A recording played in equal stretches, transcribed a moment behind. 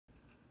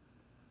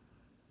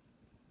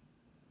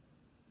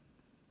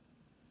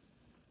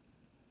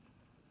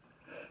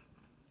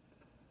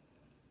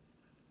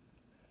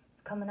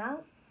coming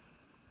out?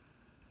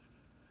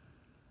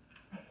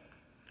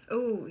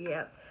 Oh,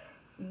 yep.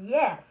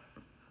 Yes.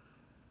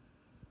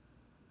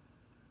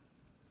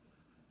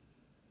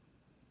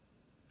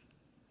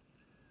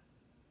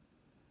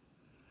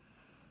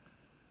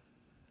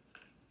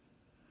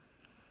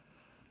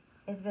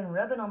 It's been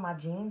rubbing on my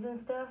jeans and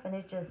stuff, and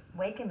it's just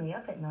waking me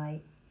up at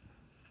night.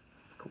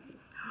 Cool.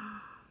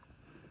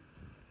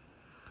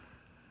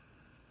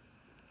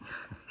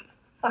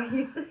 Are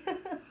you?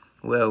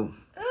 Well,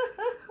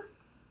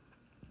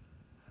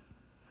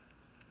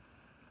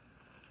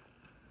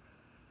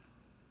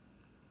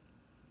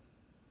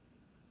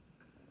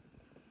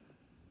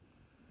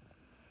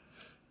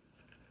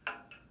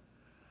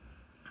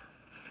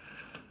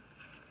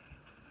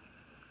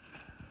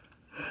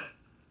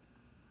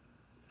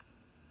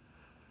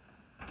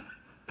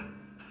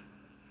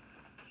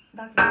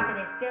 Doctor said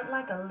it felt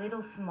like a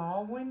little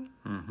small one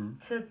mm-hmm.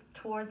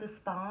 toward the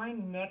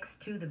spine next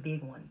to the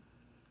big one.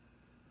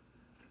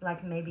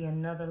 Like maybe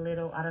another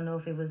little, I don't know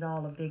if it was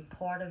all a big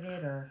part of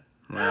it or...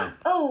 Well,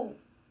 oh!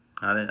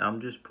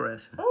 I'm just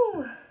pressing.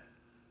 Oh!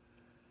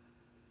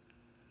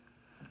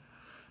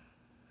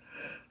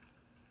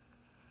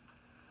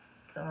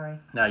 Sorry.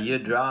 Now, your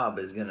job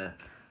is going to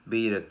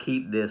be to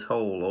keep this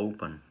hole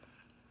open.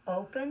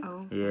 Open?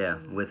 Oh. Yeah,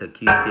 with a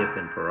Q-tip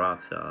and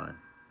peroxide.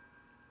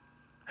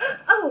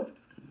 Oh!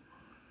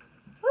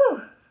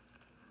 Whew!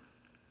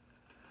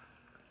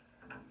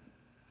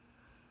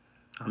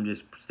 I'm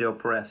just still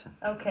pressing.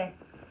 Okay.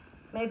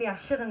 Maybe I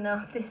should have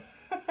known this.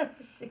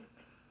 Shoot.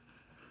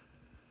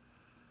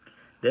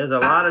 There's a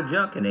lot of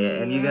junk in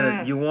there, and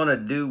Yes. you want to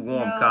do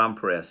warm No.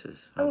 compresses.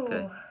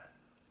 Okay. Oh.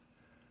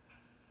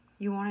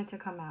 You want it to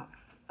come out.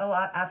 Oh,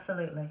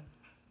 absolutely.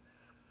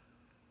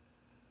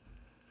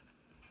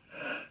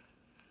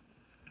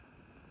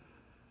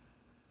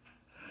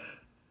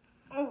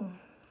 Mm,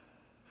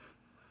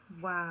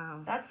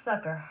 Wow. that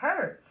sucker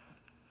hurts.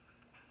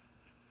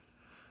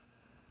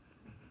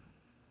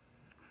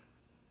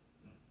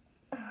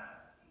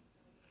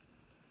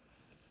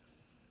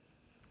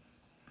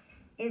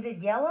 Is it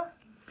yellow?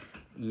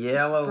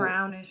 Yellow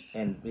Brownish.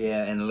 and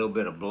a little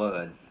bit of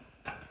blood.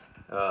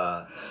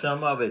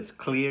 Some of it's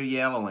clear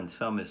yellow, and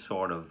some is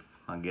sort of,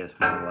 I guess,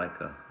 more like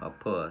a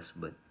pus,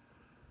 but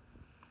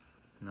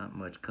not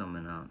much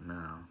coming out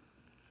now.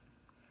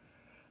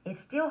 It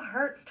still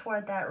hurts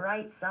toward that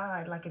right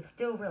side, like it's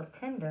still real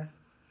tender.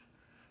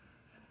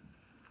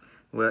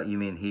 Well, you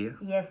mean here?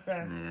 Yes,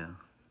 sir. Yeah.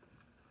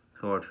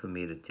 It's hard for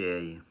me to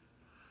tell you.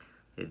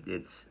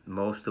 It's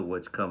most of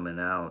what's coming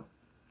out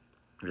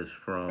is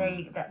from.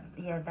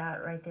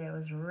 That right there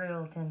was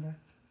real tender.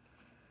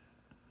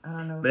 I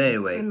don't know. But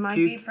anyway, It might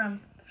be from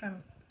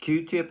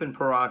Q-tip and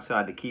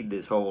peroxide to keep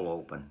this hole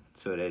open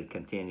so that it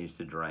continues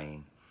to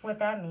drain. What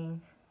that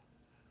means?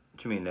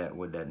 What you mean that?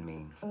 What that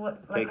means?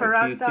 What? Take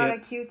peroxide, a a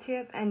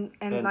Q-tip, and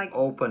and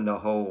open the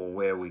hole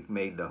where we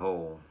made the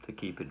hole to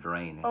keep it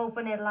draining.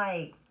 Open it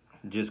like.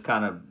 Just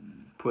kind of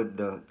put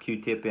the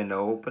Q-tip in the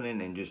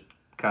opening and just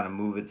kind of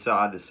move it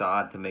side to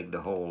side to make the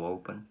hole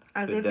open.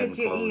 as so it if doesn't it's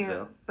your close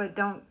ear, up. but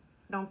don't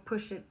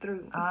push it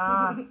through.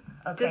 Ah,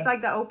 okay. Just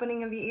like the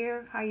opening of your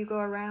ear, how you go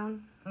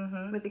around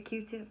Mhm. with the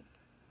Q-tip.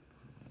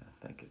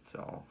 I think it's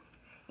all.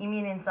 You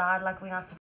mean inside, like we have to